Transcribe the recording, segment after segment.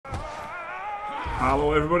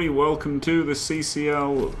Hello everybody, welcome to the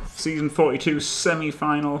CCL Season 42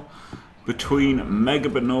 semi-final between Mega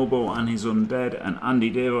Bonobo and his Undead and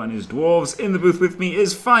AndyDavo and his Dwarves. In the booth with me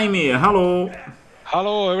is Faemir. Hello!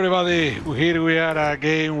 Hello everybody, here we are a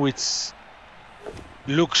game which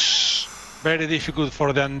looks very difficult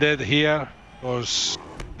for the Undead here because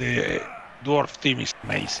the Dwarf team is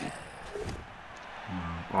amazing.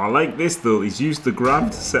 I like this though, he's used the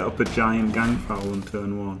grab to set up a giant gang foul on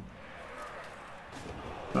turn 1.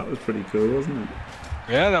 That was pretty cool, wasn't it?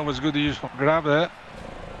 Yeah, that was good use of grab there.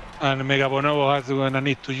 And Mega Bonobo has going to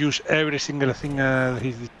need to use every single thing at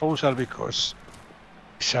his disposal because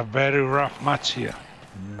it's a very rough match here.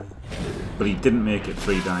 Yeah. But he didn't make it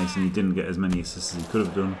 3 dice and he didn't get as many assists as he could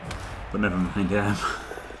have done. But never mind,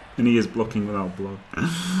 and he is blocking without block.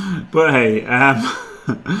 But hey,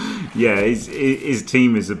 yeah, his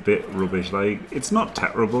team is a bit rubbish. Like, it's not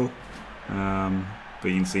terrible. But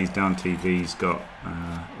you can see he's down TV, he's got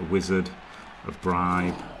a wizard, a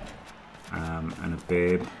bribe, and a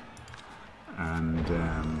babe.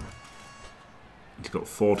 And he's got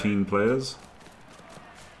 14 players.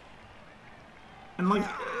 And like,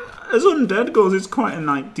 as Undead goes, it's quite a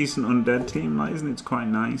nice, decent Undead team, like, isn't it? It's quite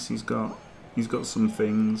nice. He's got some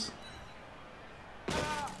things,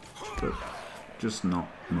 but just not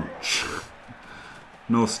much.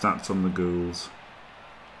 No stats on the ghouls.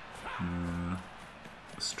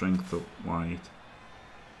 Strength up white.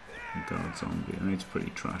 Guard zombie. I mean, it's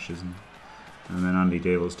pretty trash, isn't it? And then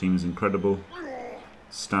AndyDavo's team is incredible.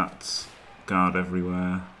 Stats, guard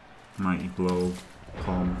everywhere, mighty blow,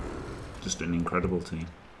 palm. Just an incredible team.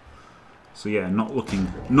 So yeah, not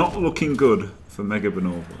looking good for Mega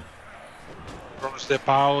Bonobo. Throws the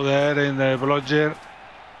pow there in the blodger.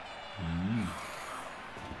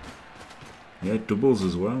 Yeah, doubles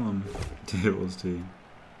as well on Davo's team.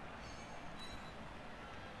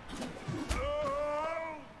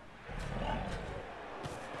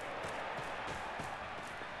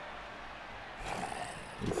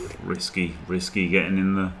 Risky getting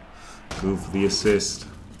in the go for the assist.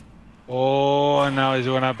 Oh, and now he's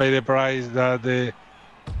gonna pay the price that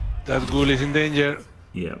that ghoul is in danger.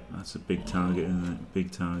 Yeah, that's a big target, isn't it?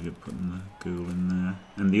 Big target putting the ghoul in there.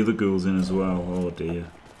 And the other ghoul's in as well. Oh dear.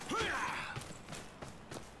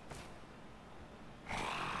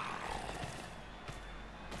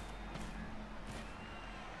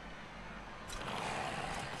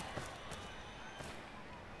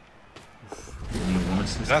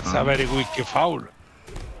 That's a very weak foul.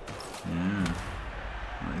 Yeah.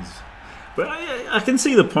 But I can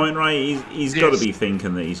see the point, right? He's got to be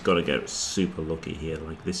thinking that he's got to get super lucky here.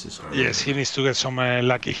 Like, this is horrible. Yes, he needs to get some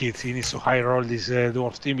lucky hits. He needs to high roll this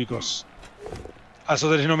Dwarf team because also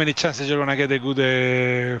there is no many chances you're gonna get a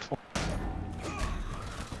good.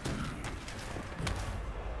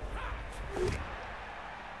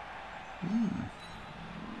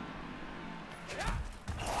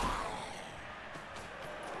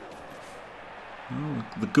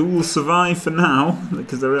 The ghouls survive for now,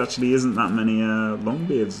 because there actually isn't that many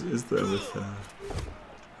longbeards, is there, with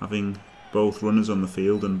having both runners on the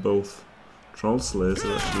field and both troll slayers.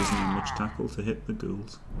 There actually isn't much tackle to hit the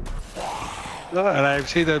ghouls. No, and I've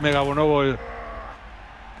seen that Mega Bonobo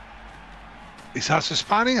is also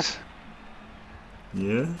Spanish.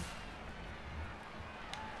 Yeah.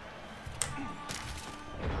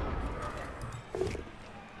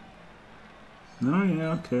 No,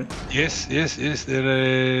 yeah, okay. Yes. There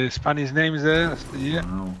are Spanish names there. Yeah.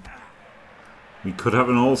 Wow. We could have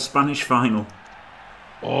an all-Spanish final.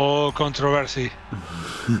 Oh, controversy.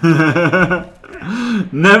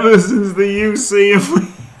 Never since the UC have we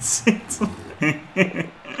seen something.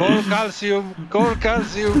 Call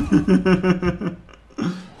calcium.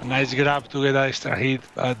 Nice grab to get an extra hit,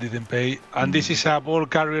 but didn't pay. And this is a ball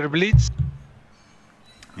carrier blitz.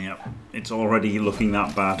 Yep, it's already looking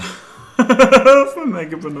that bad. For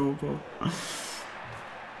Mega Bonobo.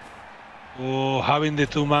 Oh, having the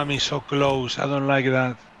two mummies so close, I don't like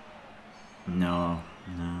that. No.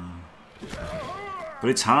 But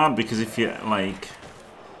it's hard because if you like...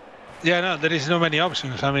 Yeah, no, there is no many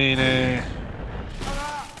options. I mean... Yeah,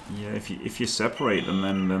 if you separate them,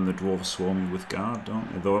 then the dwarves swarm you with guard,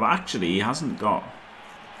 don't they? Though actually he hasn't got...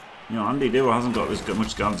 You know, AndyDavo hasn't got as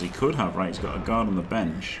much guard as he could have, right? He's got a guard on the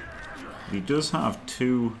bench. But he does have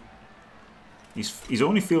 2... He's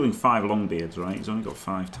only fielding 5 longbeards, right? He's only got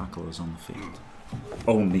 5 tacklers on the field.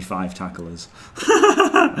 Only 5 tacklers.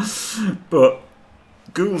 But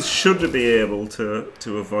ghouls should be able to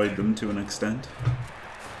avoid them to an extent.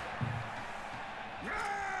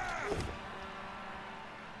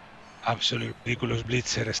 Absolute ridiculous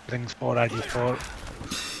blitzer, strength 4, IG4.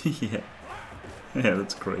 Yeah,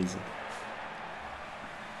 that's crazy.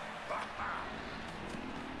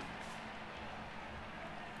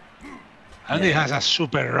 And he has a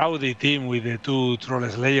super rowdy team with the 2 Troll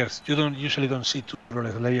Slayers. You usually don't see 2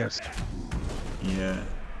 Troll Slayers. Yeah.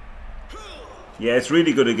 Yeah, it's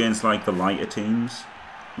really good against like the lighter teams.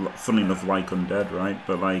 Funny enough, like Undead, right?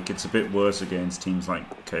 But like it's a bit worse against teams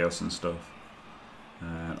like Chaos and stuff.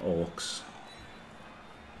 Orcs.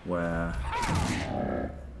 Where...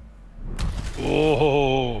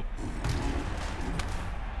 Oh!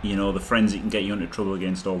 You know, the frenzy can get you into trouble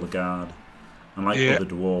against all the guard. And like other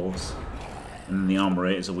dwarves. And the armor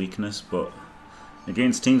rate is a weakness, but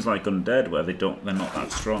against teams like Undead, where they're not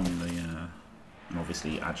that strong, and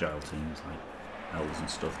obviously agile teams like elves and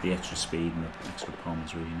stuff, the extra speed and the extra palm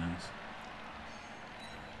is really nice.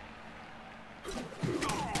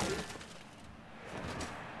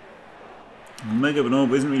 Mega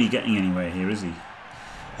Bonobo isn't really getting anywhere here, is he?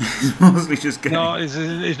 He's mostly just getting... No,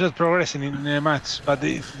 it's not progressing in the match, but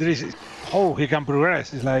there is how he can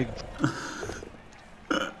progress. It's like...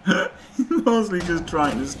 He's mostly just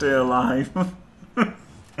trying to stay alive.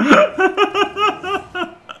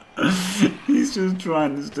 He's just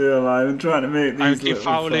trying to stay alive and trying to make these and keep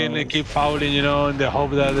fouling and keep fouling, you know, in the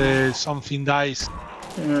hope that something dies.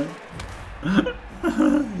 Yeah.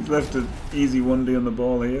 He's left an easy 1D on the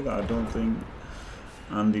ball here that I don't think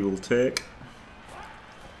Andy will take.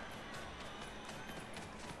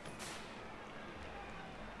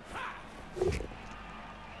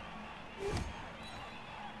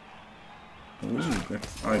 Ooh,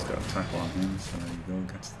 he's got a tackle on him, so there you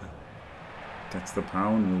go, gets the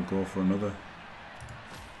power, and we'll go for another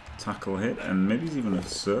tackle hit, and maybe he's even a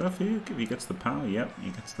surf here if he gets the power. Yep,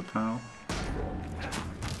 he gets the power.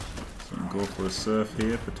 So we'll go for a surf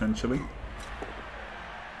here potentially.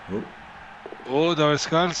 Oh, double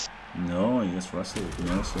skulls. No, he gets wrestled.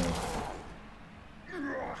 No surf.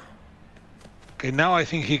 Okay, now I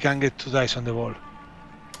think he can get 2 dice on the ball.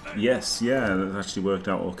 Yes, yeah, that actually worked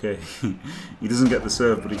out okay. He doesn't get the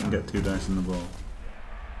serve, but he can get 2 dice in the ball.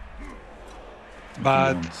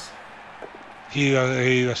 But he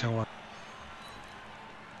doesn't want.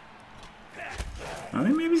 I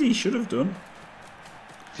think maybe he should have done.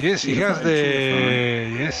 Yes, he has the...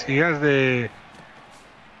 Yes, he has the...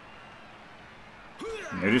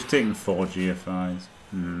 They're just taking 4 GFIs.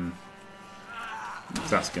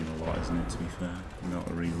 It's asking a lot, isn't it, to be fair? Not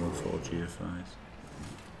a reroll 4 GFIs.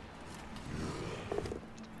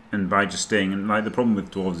 And by just staying, and like the problem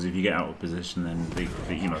with dwarves is if you get out of position, then they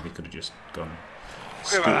could have just gone.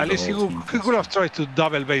 Yeah, but at least he could have tried to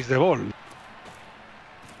double base the ball.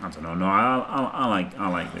 I don't know. No, I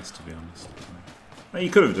like this, to be honest. Like, he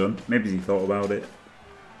could have done. Maybe he thought about it.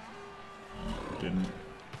 Didn't.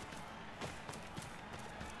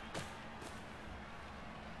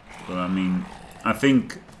 But I mean, I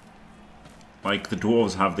think like the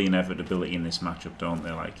dwarves have the inevitability in this matchup, don't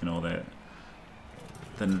they? Like, you know, they're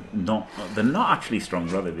not actually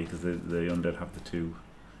stronger, are they? Because the undead have the 2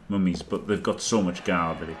 mummies, but they've got so much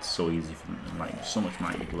guard that it's so easy for them, like so much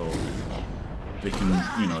mighty blow. They can,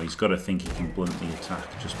 you know, he's got to think he can blunt the attack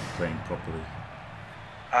just playing properly,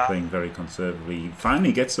 playing very conservatively. He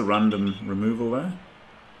finally gets a random removal there.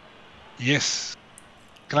 Yes,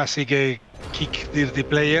 classic kick dirty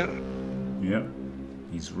player. Yeah,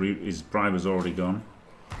 his bribe is already gone.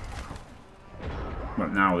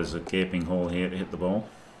 But now there's a gaping hole here to hit the ball.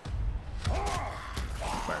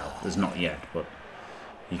 Well, there's not yet, but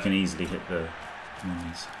he can easily hit the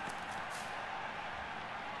mummies.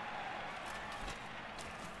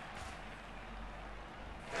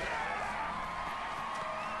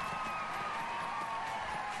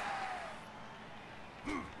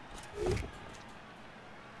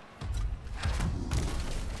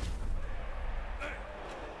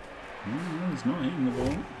 He's not hitting the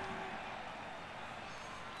ball.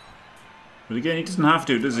 But again, he doesn't have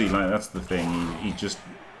to, does he? Like, that's the thing. He just...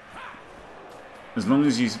 As long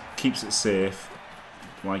as he keeps it safe,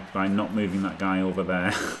 like by not moving that guy over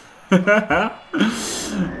there.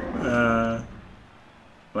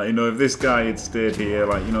 Like, you know, if this guy had stayed here,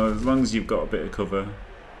 like, you know, as long as you've got a bit of cover,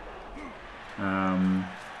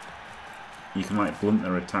 you can, like, blunt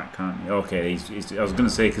their attack, can't you? Okay, I was going to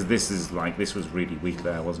say, because this was really weak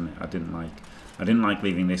there, wasn't it? I didn't like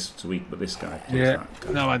leaving this to weak, but this guy. Yeah.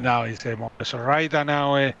 No, and now he's more or less alright, and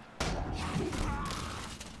now. I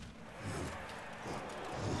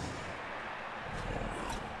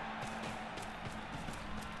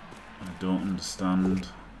don't understand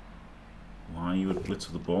why you would blitz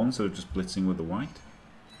with the ball instead of just blitzing with the white.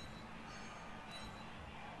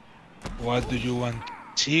 What do you want?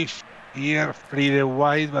 Chief here, free the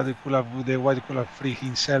white, but the white could have free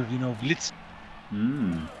himself, you know, blitz.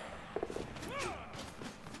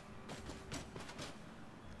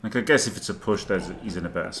 Like, I guess if it's a push, he's in a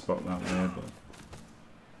better spot that way, but...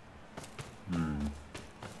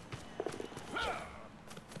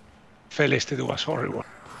 Felicity was horrible.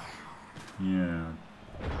 Yeah.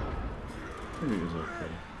 I think it was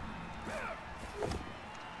okay.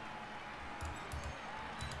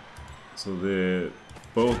 So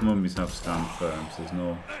both mummies have stand firm, so there's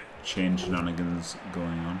no chain shenanigans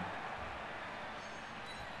going on.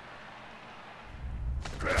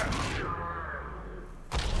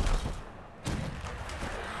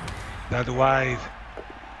 That wide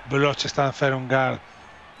Veloce stand fair on guard.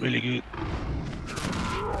 Really good.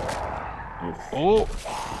 Oof. Oh!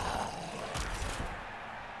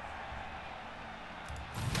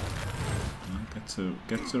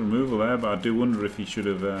 Gets a removal there, but I do wonder if he should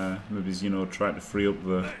have maybe, you know, tried to free up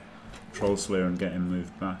the Troll Slayer and get him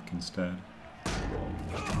moved back instead.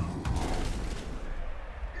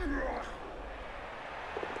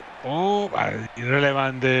 Oh,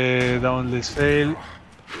 irrelevant downless fail.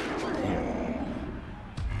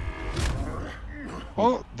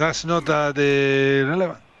 Oh, that's not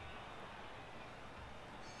relevant.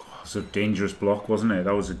 It was a dangerous block, wasn't it?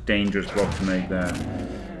 That was a dangerous block to make there.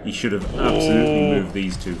 He should have absolutely moved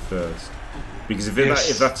these two first. Because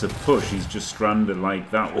if that's a push, he's just stranded. Like,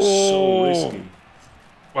 that was so risky.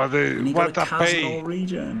 What a pay.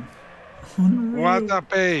 Regen. Unreal. What a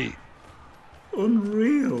pay.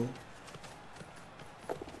 Unreal.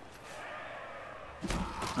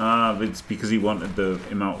 Ah, it's because he wanted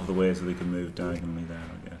him out of the way so they could move diagonally there,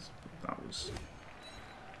 I guess. That was...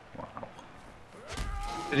 Wow.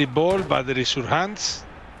 The ball, but there is your hands.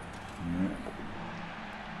 Yeah.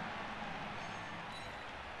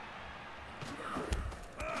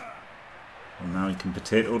 Well, now he can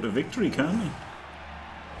potato to victory, can't he?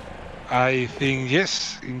 I think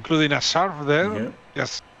yes, including a serve there. Yep.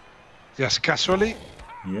 Just casually.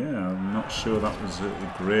 Yeah, I'm not sure that was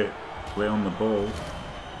a great play on the ball.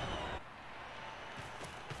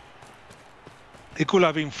 It could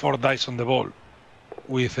have been 4 dice on the ball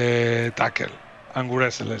with a tackle and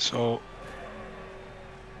wrestler, so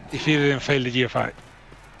if he didn't fail the GFI.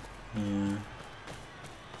 Yeah.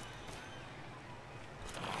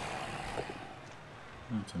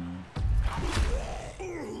 I don't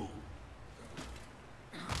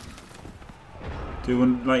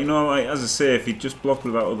know. Like, you know, like, as I say, if he'd just blocked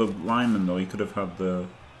with that other lineman, though, he could have had the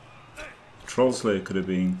Troll Slayer could have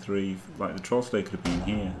been 3. Like, the Troll Slayer could have been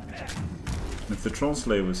here. And if the Troll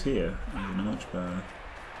Slayer was here, he was in a much better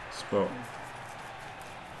spot.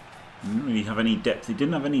 He didn't really have any depth. He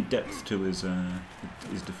didn't have any depth to his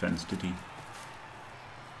defense, did he?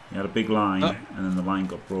 He had a big line, and then the line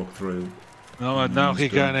got broke through. No, but now he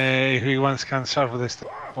can. He once can serve this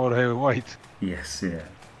for white. Yes, yeah.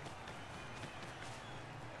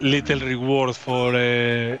 Little reward for.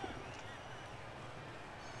 Yeah,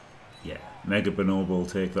 Mega Bonobo will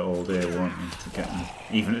take that all day, won't he? To get him,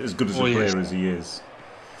 even as good as a player as he is.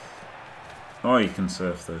 Oh, you can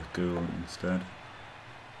surf the ghoul instead.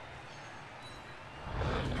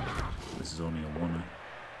 This is only a 1.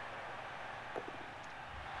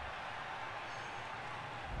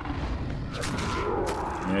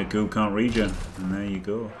 Yeah, ghoul can't regen, and there you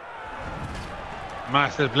go.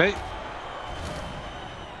 Master play.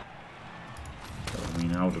 I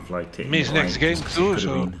mean, I would have liked it. Miss next game too,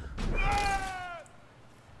 so.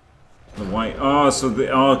 The white. Oh, so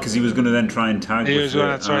because he was going to then try and tag. He was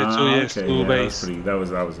going to try to yes, okay, two base. That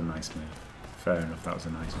was a nice move. Fair enough. That was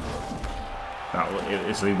a nice move.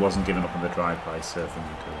 So he wasn't giving up on the drive by surfing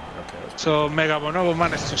the goal. Okay. So Mega Bonobo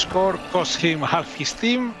managed to score, cost him half his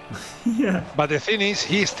team. Yeah. But the thing is,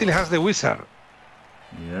 he still has the wizard.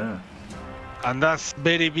 Yeah. And that's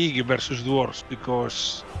very big versus dwarves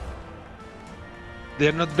because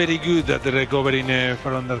they're not very good at recovering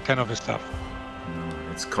from that kind of stuff. No,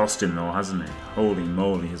 it's cost him though, hasn't it? Holy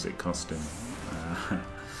moly, has it cost him?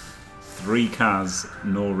 3 Kaz,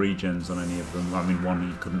 no regens on any of them. I mean,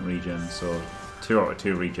 1 he couldn't regen, so 2 out of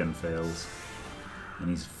 2 regen fails.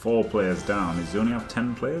 And he's 4 players down. Does he only have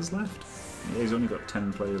 10 players left? Yeah, he's only got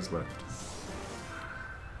 10 players left.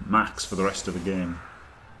 Max for the rest of the game.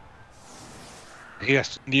 He has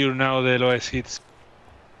to endure now the lowest hits.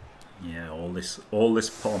 Yeah, all this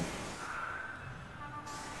pomp.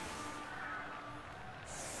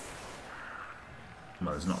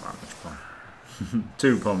 Well, there's not that much pomp.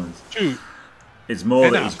 2 pommers. 2. It's more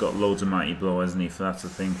that he's got loads of mighty blow, hasn't he? So that's the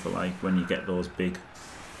thing for like when you get those big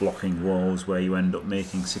blocking walls where you end up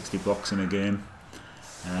making 60 blocks in a game.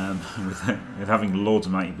 With having loads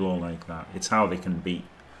of mighty blow like that, it's how they can beat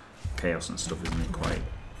Chaos and stuff, isn't it?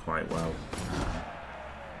 Quite well.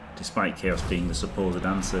 Despite Chaos being the supposed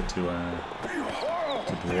answer to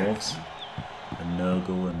Dwarves. and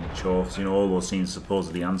Nurgle and Chorfs, you know, all those things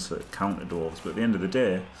supposedly counter dwarves. But at the end of the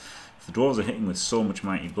day, if the dwarves are hitting with so much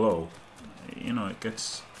mighty blow, you know,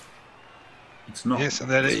 it's not. Yes, and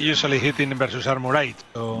they're usually hitting versus armor 8.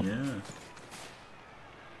 So. Yeah.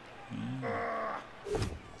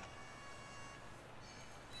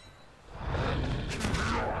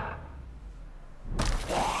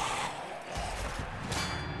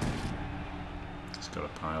 He's got a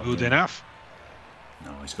pile. Good enough.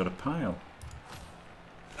 No, he's got a pile.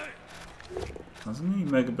 Hasn't he?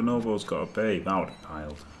 Mega Bonobo's got a babe. I would have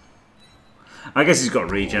piled. I guess he's got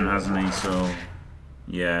regen, hasn't he? So,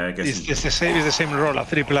 yeah, I guess it's the same roll, a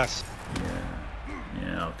 3+.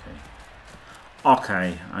 Yeah, okay.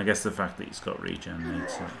 Okay, I guess the fact that he's got regen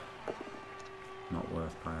makes it not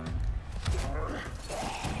worth piling.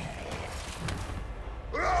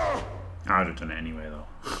 I'd have done it anyway, though.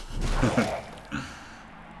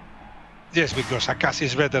 Yes, because a cast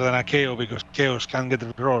is better than a KO, because KOs can get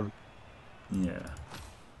roll. Yeah.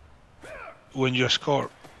 When you score.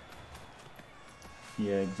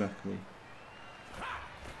 Yeah, exactly.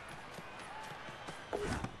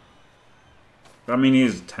 I mean, he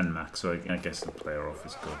is 10 max, so I guess the player off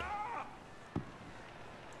is good.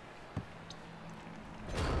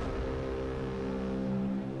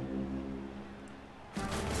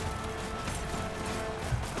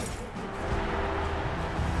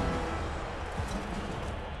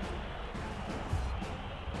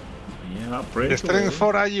 Yeah, that break. The strength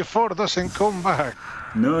for IG4 doesn't come back.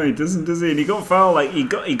 No, he doesn't, does he? And he got fouled. Like he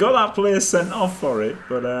got that player sent off for it,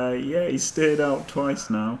 but yeah, he stayed out twice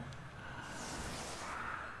now.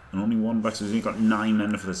 And only one back, so he's got 9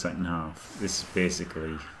 men for the second half. This is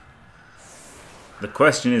basically the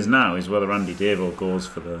question is now is whether AndyDavo goes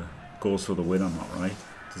for the win or not, right?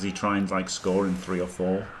 Does he try and like score in 3 or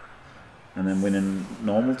 4 and then win in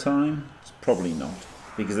normal time? It's probably not,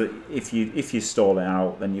 because if you stall it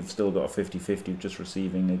out, then you've still got a 50-50 of just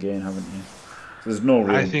receiving again, haven't you? So there's no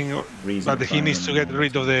real reason. But he needs to get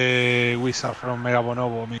rid of the wizard from Mega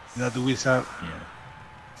Bonobo. I mean, that wizard. Yeah.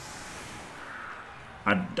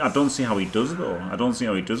 I don't see how he does though. I don't see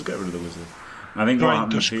how he does get rid of the wizard. I think what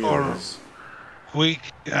happens here is quick.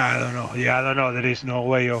 I don't know. Yeah, I don't know. There is no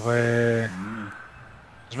way of. Mega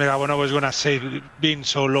Bonobo is gonna save. Being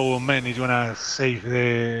so low on men, he's gonna save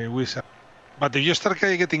the wizard. But if you start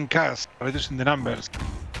getting cast, reducing the numbers.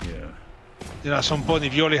 Yeah. You know, at some point,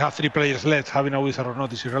 if you only have 3 players left, having a wizard or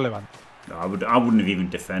not is irrelevant. I wouldn't have even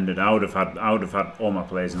defended. I would have had all my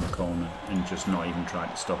players in the corner and just not even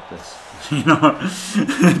tried to stop this. You know,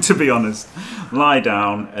 to be honest, lie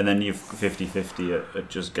down and then you're 50-50 at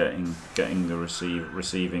just getting the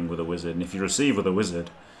receiving with a wizard. And if you receive with a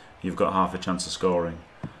wizard, you've got half a chance of scoring.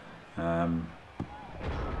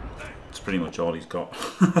 It's pretty much all he's got.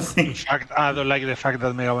 I think. In fact, I don't like the fact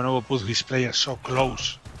that Mega Bonobo put his players so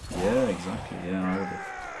close. Yeah, exactly. Yeah,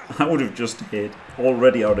 I would have just hit.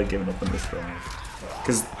 Already I would have given up on this drive.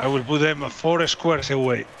 Because I would put them 4 squares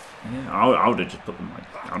away. Yeah, I would have just put them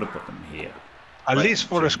I would have put them here. At least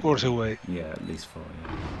 4 squares away. Yeah, at least 4,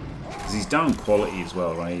 yeah. Because he's down quality as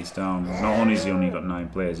well, right? He's down, not only has he only got 9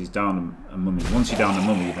 players, he's down a mummy. Once you're down a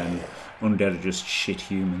mummy, then Undead are just shit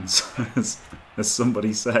humans, as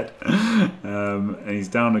somebody said. And he's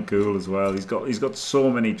down a ghoul as well. He's got so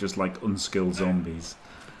many just like unskilled zombies.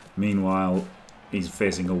 Meanwhile, he's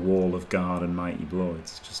facing a wall of guard and mighty blow.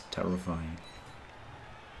 It's just terrifying.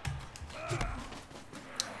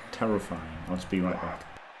 Terrifying. I'll just be right back.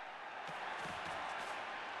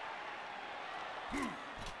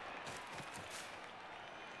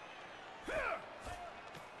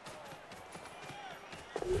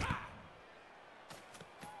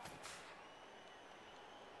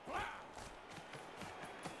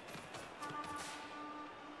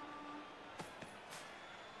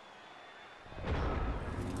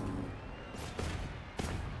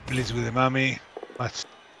 Please with the mummy. Much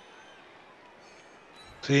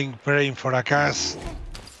think, praying for a cast.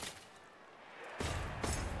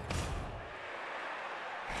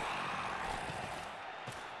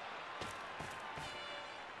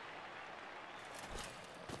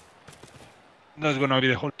 That's gonna be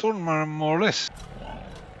the whole turn, more or less.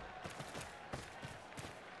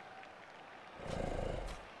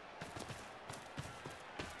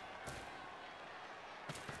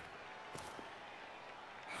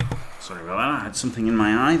 Sorry about that, I had something in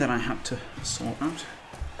my eye that I had to sort out.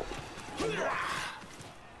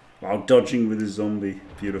 While dodging with his zombie.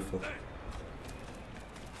 Beautiful.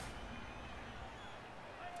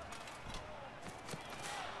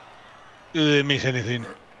 You didn't miss anything.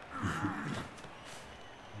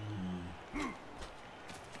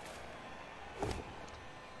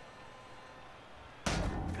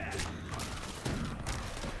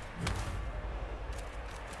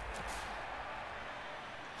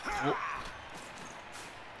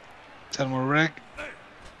 armor break.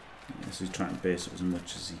 Yeah, so he's trying to base it as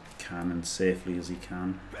much as he can and safely as he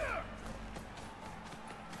can.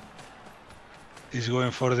 He's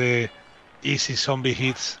going for the easy zombie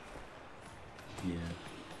hits. Yeah.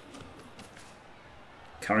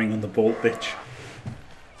 Carrying on the bolt bitch.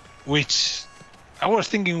 Which I was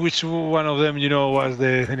thinking which one of them, was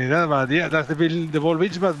the Trinidad, but yeah, that's the ball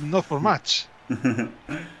bitch, but not for much. I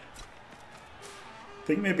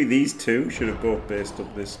think maybe these two should have both based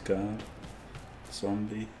up this guard.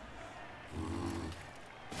 Zombie.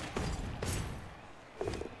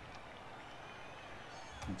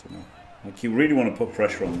 I don't know. Like, you really want to put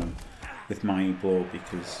pressure on them with Mighty Blow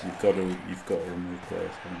because you've got to remove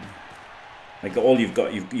players, haven't you? Like, all you've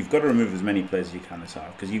got to remove as many players as you can this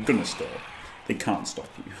hour because you're gonna stop. They can't stop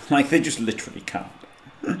you. Like, they just literally can't.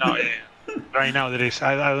 No, right now there is.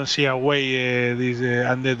 I don't see a way these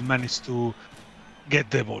Undead managed to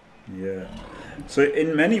get the ball. Yeah. So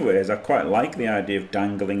in many ways, I quite like the idea of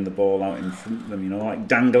dangling the ball out in front of them. Like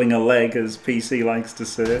dangling a leg, as PC likes to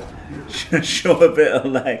say. Show a bit of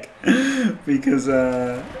leg, because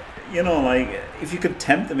like if you could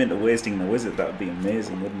tempt them into wasting the wizard, that would be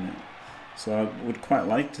amazing, wouldn't it? So I would quite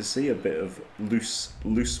like to see a bit of loose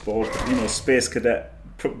ball, Space Cadet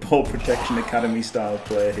Ball Protection Academy style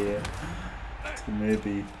play here to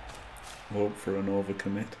maybe hope for an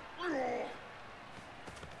overcommit.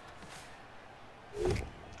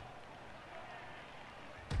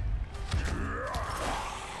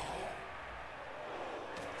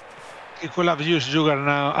 He could have used Jugger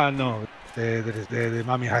now. No, the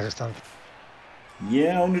mummy has a stand.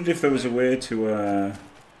 Yeah, I wondered if there was a way to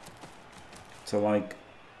like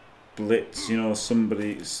blitz.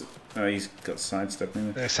 Somebody's. He's got sidestep.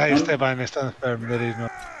 The sidestep and stand firm. There is no.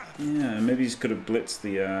 Yeah, maybe he could have blitzed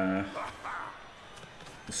the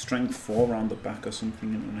strength 4 around the back or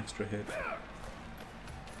something into an extra hit.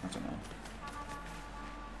 I don't know.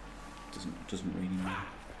 Doesn't really matter.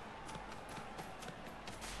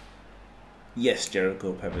 Yes,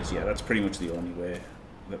 Jericho Peppers. Yeah, that's pretty much the only way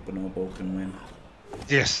that Bonobo can win.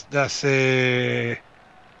 Yes, that's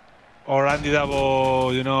or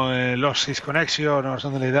AndyDavo, lost his connection or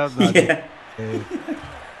something like that. But yeah.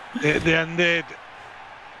 The Undead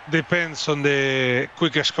depends on the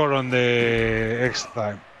quick score on the extra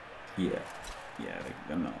time. Yeah,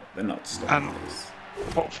 they're not stopping this.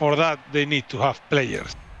 For that, they need to have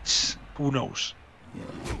players. Who knows? Yeah.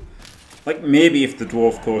 Like, maybe if the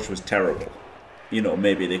Dwarf coach was terrible,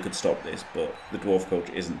 maybe they could stop this, but the Dwarf coach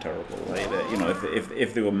isn't terrible. Like,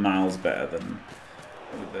 if they were miles better,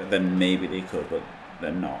 then maybe they could, but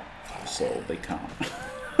they're not, so they can't.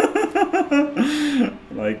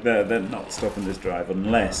 Like, they're not stopping this drive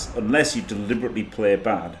unless you deliberately play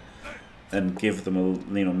bad and give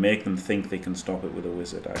them make them think they can stop it with a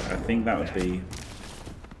wizard. I think that would be.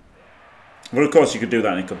 But of course, you could do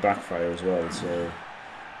that and it could backfire as well. So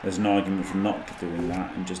there's an argument for not doing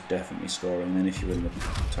that and just definitely scoring. And then if you win the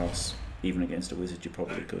toss, even against a wizard, you're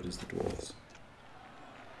probably good as the dwarves.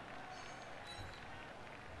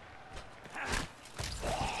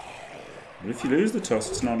 But if you lose the toss,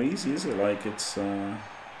 it's not easy, is it? Like, it's got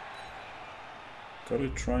to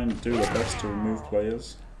try and do the best to remove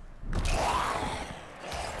players.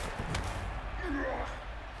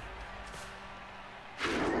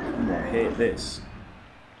 I hate this.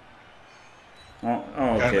 Oh,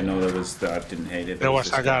 okay, no, I didn't hate it. There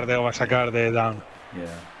was a guard down. Yeah.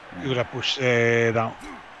 You gotta push down.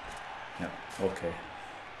 Yeah, okay.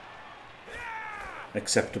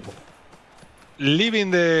 Acceptable.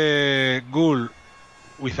 Leaving the ghoul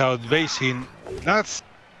without basing, that's...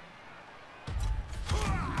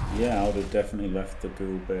 Yeah, I would have definitely left the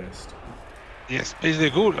ghoul based. Yes, base the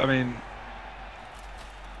ghoul, I mean...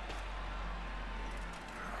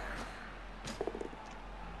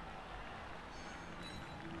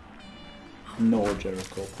 No,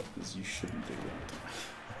 Jericho Peppers, you shouldn't do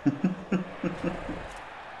that.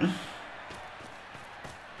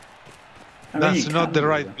 That's not the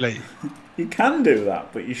right play. You can do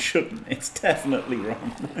that, but you shouldn't. It's definitely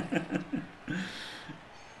wrong.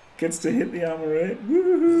 Gets to hit the armor rate.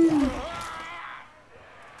 Woohoo!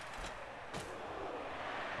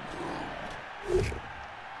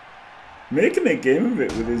 Making a game of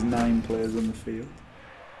it with his 9 players on the field.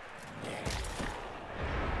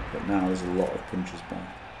 But now there's a lot of punches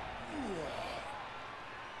back.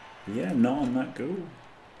 But yeah, not on that goal.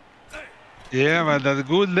 Yeah, but that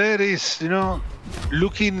ghoul there is,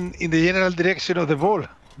 looking in the general direction of the ball.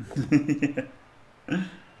 Yeah.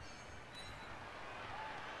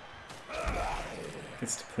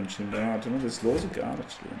 Gets to punch him down. I don't know, there's loads of guard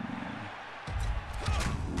actually.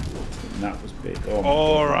 That was big. Oh,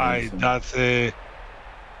 alright, that's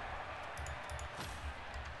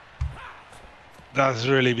That's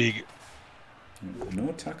really big.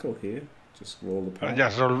 No tackle here. Just roll the power.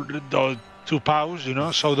 Just roll the 2 pows, you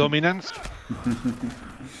know, so dominance.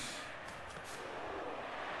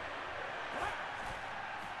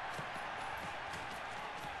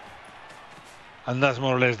 And that's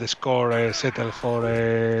more or less the score settled for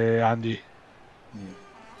Andy. Yeah.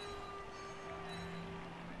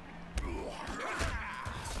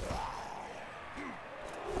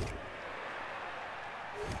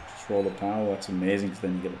 Just roll the power. That's amazing because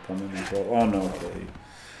then you get a pummel as well. Oh no! Okay.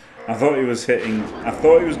 I thought he was hitting. I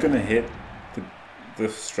thought he was going to hit the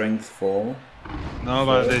strength 4. No,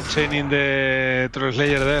 but the chaining the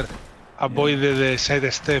translator there avoided the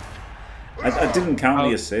side step. I didn't count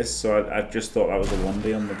the assist, so I just thought that was a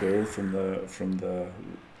 1D on the goal from the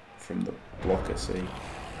blocker. See,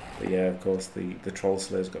 but yeah, of course the troll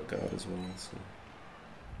slayer's got guard as well. So.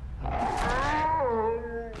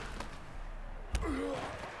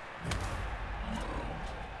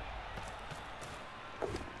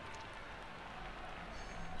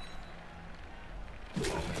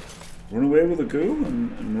 Run away with the ghoul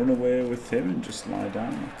and run away with him and just lie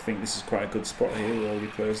down. I think this is quite a good spot here with all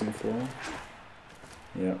your players on the floor.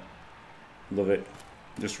 Yeah. Love it.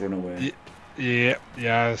 Just run away. Yeah,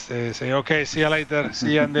 say okay, see you later.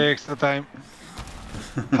 See you in the extra time.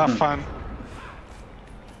 Have fun.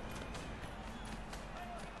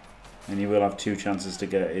 And he will have 2 chances to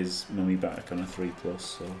get his mummy back on a 3+,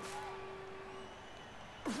 so...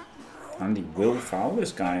 And he will foul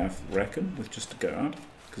this guy, I reckon, with just a guard.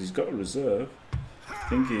 Because he's got a reserve.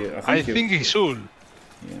 I think he should.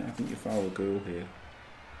 Yeah, I think you foul the ghoul here.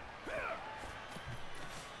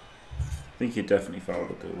 I think you definitely foul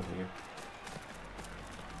the ghoul here.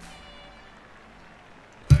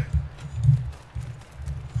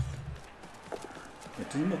 It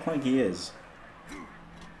doesn't look like he is.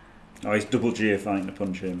 Oh, he's double GFIing to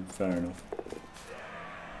punch him. Fair enough.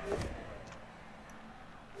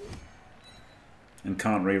 And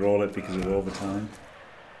can't re-roll it because of overtime.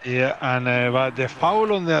 Yeah, and but the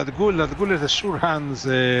foul on that ghoul is the sure hands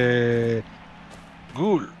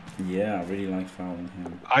ghoul. Yeah, I really like fouling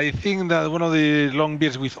him. I think that one of the long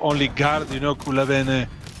beards with only guard, you know, could have been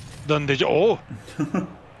done the job. Oh!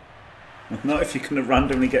 Not if you're going to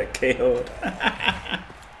randomly get KO'd.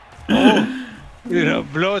 Oh! You know,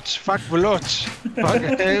 blotch, fuck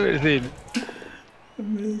everything.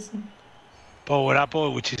 Amazing. Power up,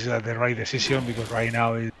 which is the right decision because right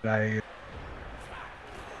now it's like...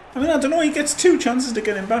 I mean, I don't know, he gets 2 chances to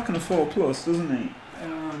get him back on a 4+, doesn't he?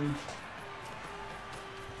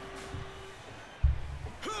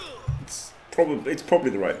 It's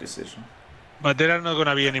probably the right decision. But there are not going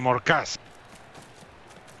to be any more casts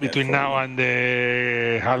between now and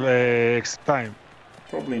the half extra time.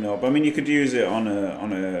 Probably not. But I mean, you could use it on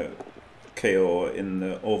a KO in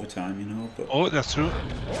the overtime, you know. But oh, that's true.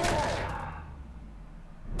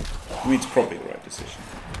 I mean, it's probably the right decision.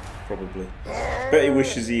 Probably. Bet he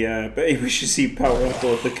wishes he powered up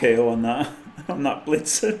both the KO on that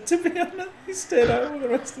blitzer. To be honest, he stayed out for the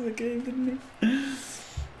rest of the game, didn't he?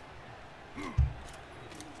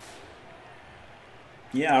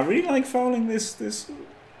 Yeah, I really like fouling this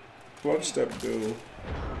blood step goal.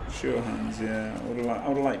 Sure hands, yeah. I would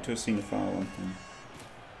have liked to have seen a foul on him.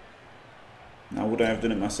 Now, would I have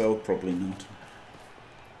done it myself? Probably not.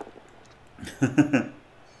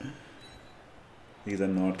 Because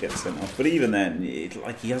then Nord gets sent off. But even then, he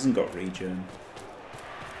hasn't got regen.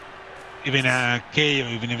 Even a K, or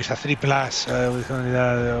even if it's a 3+, with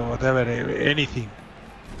whatever, anything.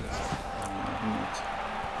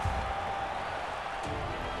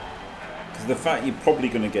 Because the fact you're probably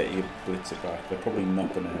going to get your blitzer back, they're probably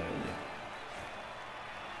not going to hurt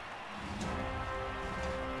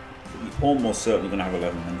you. You're almost certainly going to have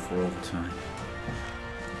 11 men for overtime.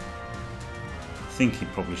 I think he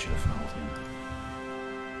probably should have fouled him.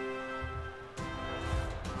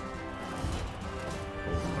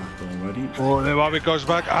 Already. Oh, the Bobby goes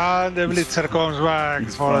back and the Blitzer comes back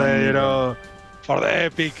for the, for the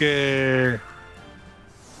epic.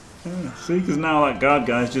 Yeah, see, because now that guard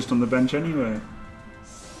guy's just on the bench anyway.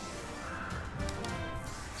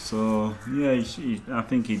 So yeah, I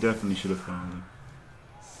think he definitely should have fouled him.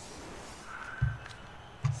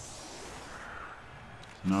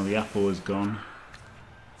 Now the apple is gone.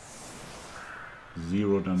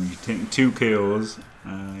 0 damage. He's taken 2 KOs.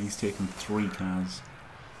 He's taken 3 CAS.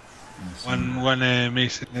 One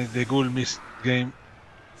miss, the ghoul missed game.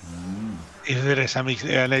 If there is a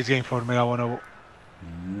nice game for Mega Bonobo.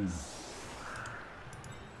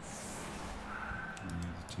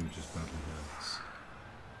 The two just badly hurts.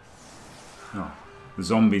 Oh, the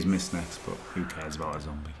zombies missed next, but who cares about a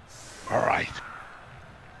zombie? Alright.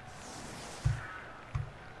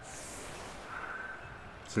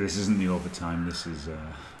 So this isn't the overtime. This is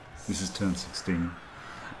turn 16.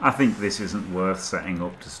 I think this isn't worth setting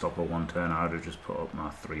up to stop a one turn. I would have just put up my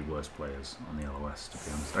 3 worst players on the LOS, to be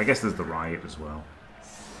honest. I guess there's the riot as well.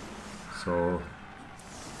 So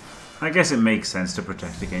I guess it makes sense to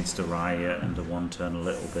protect against a riot and a one turn a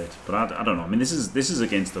little bit, but I don't know. I mean, this is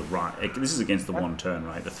against the riot. This is against the one turn,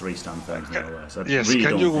 right? The 3 stand things in the LOS. I yes, really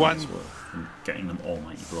can don't you think one it's worth getting them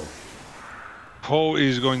almighty blow. How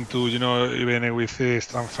is going to, you know, even with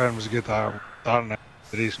strong firms get a turn?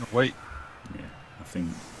 There is no way. Yeah, I think.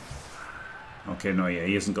 Okay, no, yeah,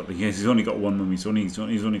 he hasn't got the. He's only got 1 mummy. He's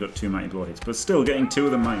only got 2 mighty blow hits, but still getting 2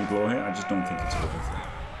 of the mighty blow hit. I just don't think it's worth it.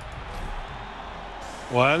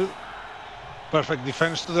 Well, perfect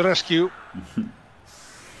defense to the rescue.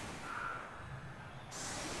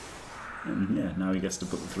 And yeah, now he gets to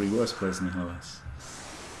put the 3 worst players in the LOS.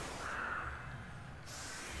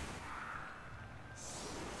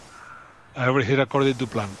 Every hit according to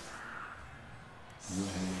plan. Yay.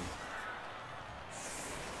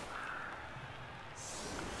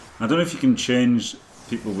 I don't know if you can change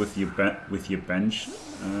people with your bench.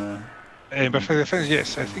 In perfect defense,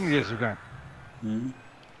 yes, I think yes you can. Yeah.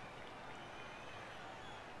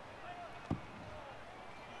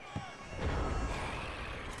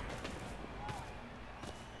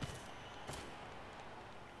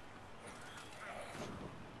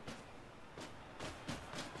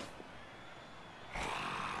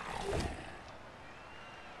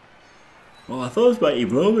 Well, I thought it was mighty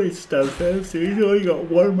blow, but it's down there. So he's only got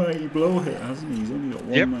 1 mighty blow hit, hasn't he? He's only got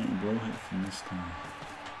 1 mighty blow hit from this guy.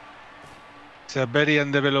 It's a very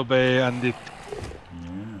undeveloped Undead.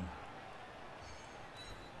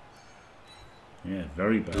 Yeah,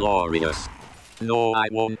 very bad. Glorious. No, I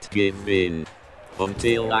won't give in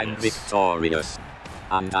until I'm victorious.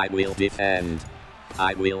 And I will defend.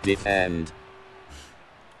 I will defend.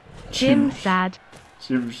 Jim Sad.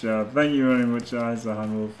 Jim Shad, thank you very much, Isa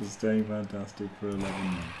Hanwell, for staying fantastic for 11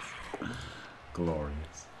 months.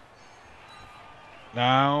 Glorious.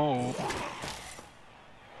 Now.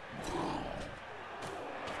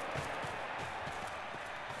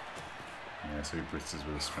 Yeah, so he blitzes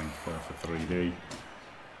with a strength 4 for 3D.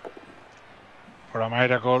 For a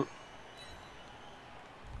miracle.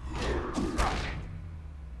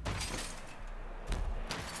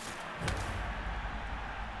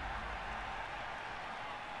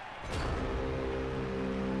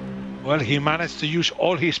 Well, he managed to use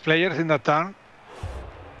all his players in that turn.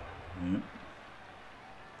 Yeah.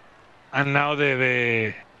 And now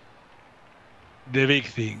the big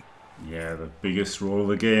thing. Yeah, the biggest roll of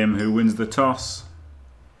the game. Who wins the toss?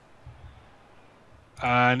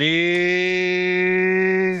 And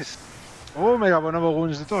is... Oh, Mega Bonobo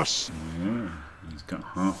wins the toss. Yeah, he's got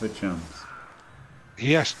half a chance.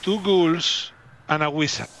 He has 2 ghouls and a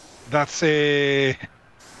wizard. That's a...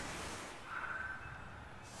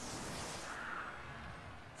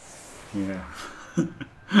 Yeah.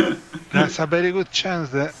 That's a very good chance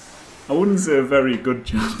there. I wouldn't say a very good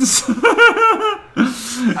chance.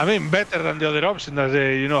 I mean, better than the other option that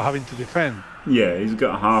you know, having to defend. Yeah, he's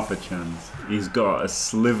got half a chance. He's got a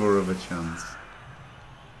sliver of a chance.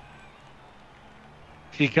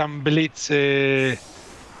 He can blitz the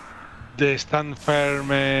stand firm,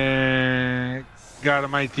 guard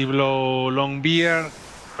mighty blow, long beer,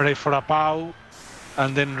 pray for a pow,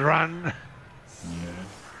 and then run. Yeah,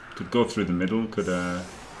 could go through the middle. Could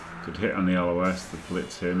hit on the LOS, the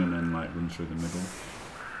blitz him, and then like run through the middle.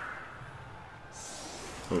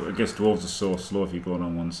 But I guess dwarves are so slow if you're going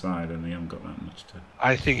on one side, and they haven't got that much to.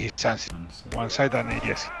 I think his chance is one side, and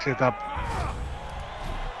yes, set up.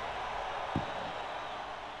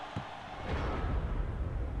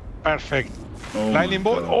 Perfect. Oh Lightning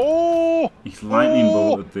bolt. God. Oh! He's lightning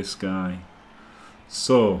bolted this guy.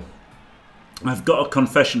 So, I've got a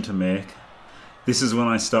confession to make. This is when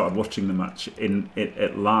I started watching the match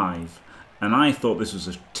it live, and I thought this was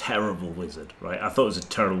a terrible wizard, right? I thought it was a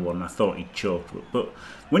terrible one. I thought he choked, but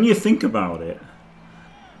when you think about it,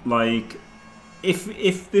 like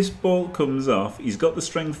if this bolt comes off, he's got the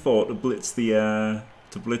strength 4 to blitz the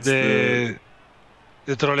Troll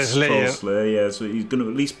Slayer. Yeah, so he's going to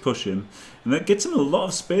at least push him. And that gets him a lot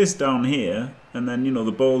of space down here. And then, you know,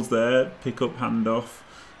 the ball's there, pick up, hand off.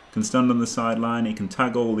 Can stand on the sideline, he can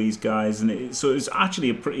tag all these guys. And so it's actually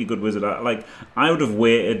a pretty good wizard. I would have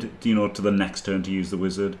waited, you know, to the next turn to use the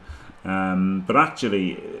wizard. But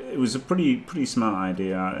actually, it was a pretty smart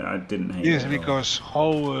idea. I didn't hate it. Yes, because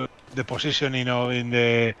how the position, you know,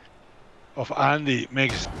 of Andy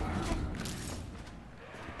makes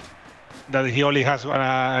that he only has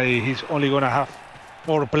he's only gonna have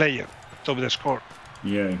 4 players to top the score.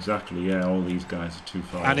 Yeah, exactly. Yeah, all these guys are too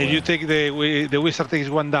far And away. if you take the wizard takes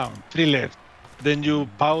 1 down, 3 left. Then you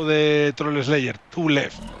pow the troll slayer, 2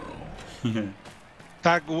 left. Yeah.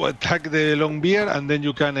 Tag the long beard, and then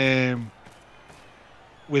you can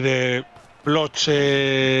with a blotch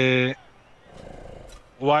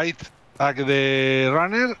white tag the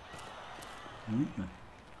runner,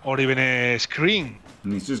 or even a screen.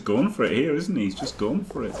 And he's just going for it here, isn't he? He's just going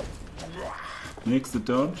for it. Makes the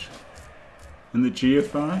dodge. And the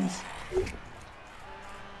GFIs.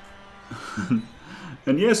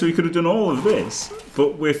 And yeah, so he could have done all of this,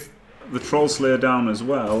 but with the Troll Slayer down as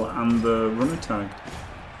well, and the runner tagged.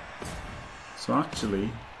 So actually...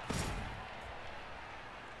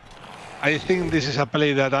 I think this is a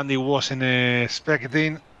play that Andy wasn't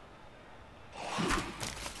expecting.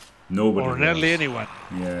 Nobody or was. nearly anyone.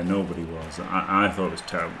 Yeah, nobody was. I thought it was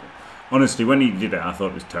terrible. Honestly, when he did it, I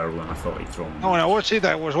thought it was terrible, and I thought he'd thrown it. No, when I watched it,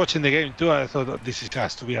 I was watching the game too. I thought that this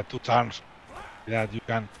has to be a 2 turns that you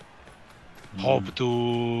can hope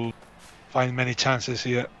to find many chances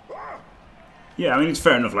here. Yeah, I mean, it's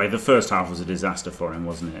fair enough. Like, the first half was a disaster for him,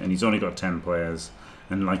 wasn't it? And he's only got 10 players.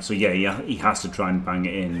 And, like, so yeah, he has to try and bang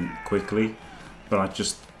it in quickly. But I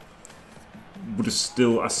just would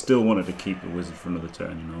have I still wanted to keep the Wizard for another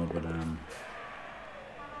turn, you know. But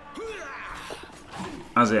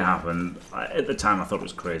as it happened, at the time I thought it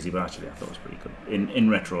was crazy, but actually I thought it was pretty good. In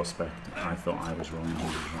retrospect, I thought I was wrong and he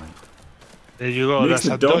was right. There you go. Makes That's a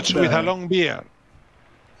the dodge with a there. long beard.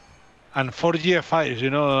 And 4 GFIs, you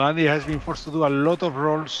know, Andy has been forced to do a lot of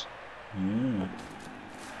rolls. Yeah.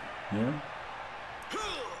 Yeah.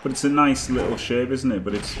 But it's a nice little shape, isn't it?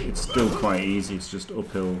 But it's still quite easy. It's just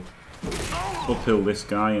uphill this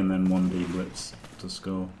guy and then 1D blitz to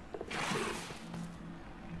score.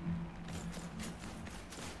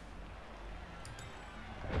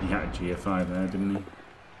 He had a GFI there, didn't he?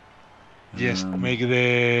 Yes, to make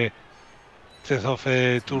the instead of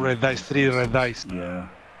 2 red dice, 3 red dice. Yeah,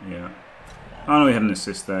 yeah. Oh no, he had an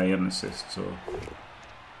assist there. He had an assist, so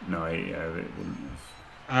no, it wouldn't have.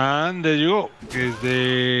 And there you go. Is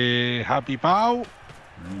the happy pow.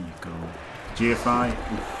 There you go. GFI.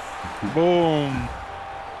 Boom.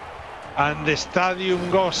 And the stadium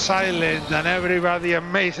goes silent, and everybody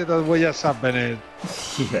amazed at what just happened.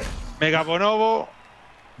 Yeah. Mega Bonobo,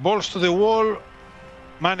 balls to the wall,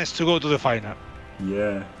 managed to go to the final.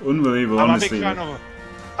 Yeah. Unbelievable. I'm Honestly.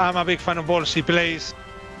 a big fan of balls he plays.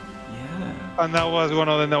 Yeah. And that was one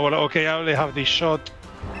of them that were like, okay, I only have this shot.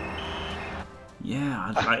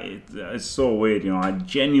 Yeah, it's so weird, you know. I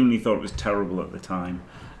genuinely thought it was terrible at the time,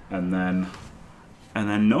 and then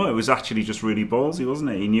no, it was actually just really ballsy, wasn't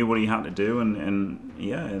it? He knew what he had to do, and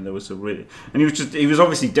yeah, there was a really, and he was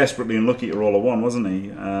obviously desperately unlucky to roll a 1, wasn't he?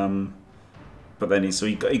 But then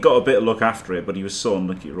he got a bit of luck after it, but he was so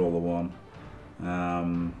unlucky to roll a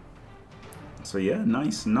 1. So yeah,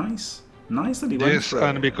 nice that he went for it.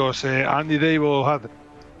 And because AndyDavo had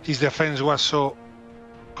his defense was so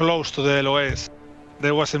close to the LOS,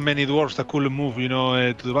 there wasn't many dwarves that couldn't move, you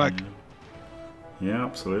know, to the back. Yeah,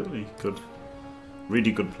 absolutely. Good.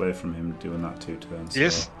 Really good play from him doing that 2 turns.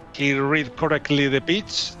 Yes, So. he read correctly the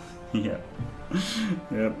pitch. Yeah.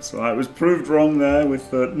 Yeah, so I was proved wrong there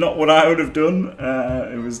with not what I would have done.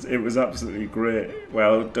 It was absolutely great.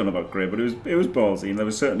 Well, I don't know about great, but it was ballsy, and there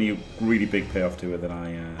was certainly a really big payoff to it that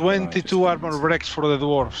I 22 armor breaks for the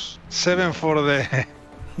dwarves, 7 for the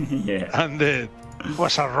yeah. and it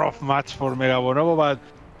was a rough match for Mega Bonobo, but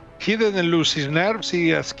he didn't lose his nerves. He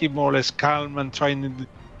has kept more or less calm and trying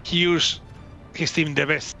to use his team the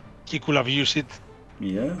best he could have used it.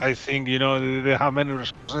 Yeah. I think, you know, they have many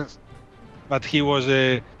resources, but he was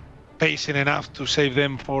patient enough to save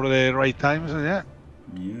them for the right times. And yeah.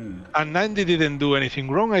 Yeah. And Andy didn't do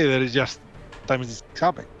anything wrong either. It's just sometimes it's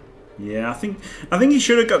happening. Yeah, I think he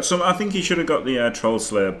should have got some. I think he should have got the Troll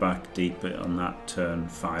Slayer back deep on that turn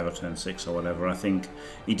 5 or turn 6 or whatever. I think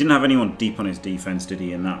he didn't have anyone deep on his defense, did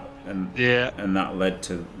he? And that led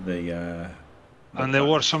to the. And there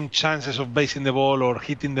were some chances of basing the ball or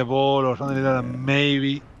hitting the ball or something like that.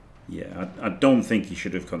 Maybe. Yeah, I don't think he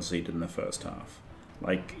should have conceded in the first half.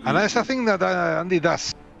 And that's a thing that Andy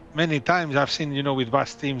does many times. I've seen, you know, with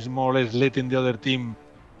vast teams more or less letting the other team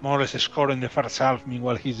more or less score in the first half.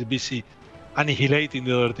 Meanwhile, he's busy annihilating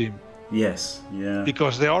the other team. Yes, yeah.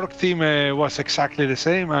 Because the Orc team was exactly the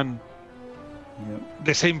same, and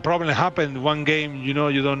the same problem happened. One game, you know,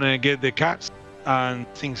 you don't get the cats, and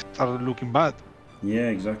things start looking bad. Yeah,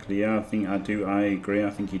 exactly. Yeah, I agree. I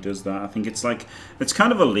think he does that. I think it's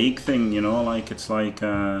kind of a league thing, you know. Like it's like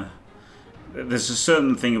there's a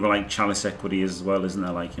certain thing about like Chalice equity as well, isn't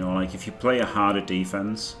there? Like, you know, like if you play a harder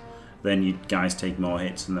defense then you guys take more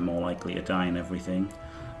hits and they're more likely to die and everything.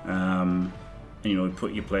 And, you know,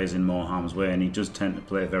 put your players in more harm's way, and he does tend to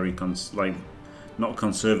play very not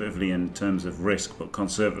conservatively in terms of risk, but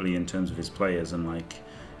conservatively in terms of his players, and like,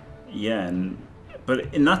 yeah,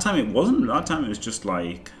 but in that time it wasn't. That time it was just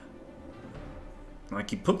like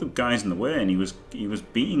he put the guys in the way, and he was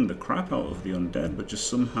beating the crap out of the undead, but just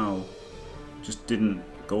somehow just didn't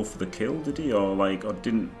go for the kill, did he? Or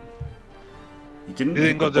didn't he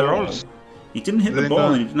didn't go the rolls. He didn't hit the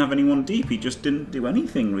ball, and he didn't have anyone deep. He just didn't do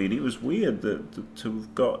anything, really. It was weird that to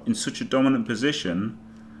have got in such a dominant position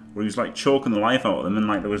where he was like choking the life out of them, and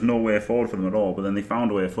like there was no way forward for them at all. But then they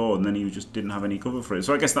found a way forward, and then he just didn't have any cover for it.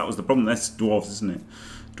 So I guess that was the problem. That's Dwarves, isn't it?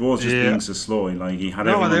 Dwarves just being so slow. Like he had.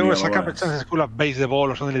 No, there was a couple of chances he could have based the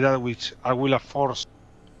ball or something like that, which I will have forced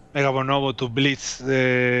Mega Bonobo to blitz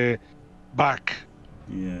the back.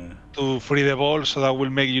 Yeah. To free the ball, so that will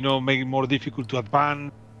make it more difficult to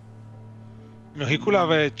advance. You know, he could have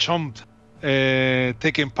chomped,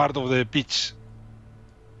 taken part of the pitch.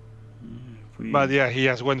 But yeah, he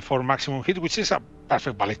just went for maximum hit, which is a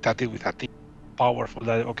perfect ballistic tactic with a team powerful.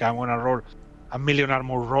 That okay, I'm gonna roll a million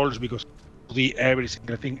armor rolls because to do every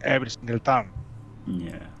single thing every single time.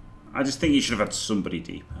 Yeah, I just think he should have had somebody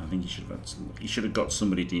deep. I think he should have got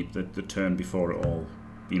somebody deep the turn before it all,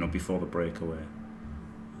 you know, before the breakaway.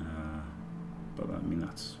 But I mean,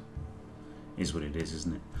 is what it is,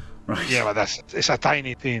 isn't it? Right. Yeah, but it's a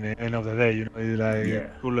tiny thing at the end of the day, you know. It's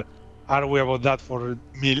like, we'll argue about that for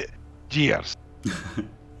years.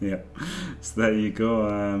 Yeah. So there you go.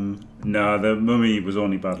 No, the mummy was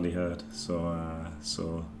only badly hurt,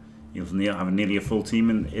 so you'll have nearly a full team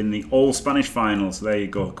in the all Spanish final. So there you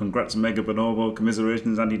go. Congrats, Mega Bonobo.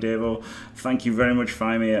 Commiserations, AndyDavo. Thank you very much,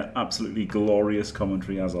 Faemir. Absolutely glorious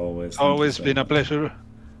commentary as always. Always been a pleasure.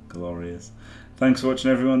 Glorious. Thanks for watching,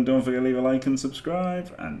 everyone. Don't forget to leave a like and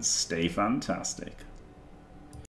subscribe, and stay fantastic.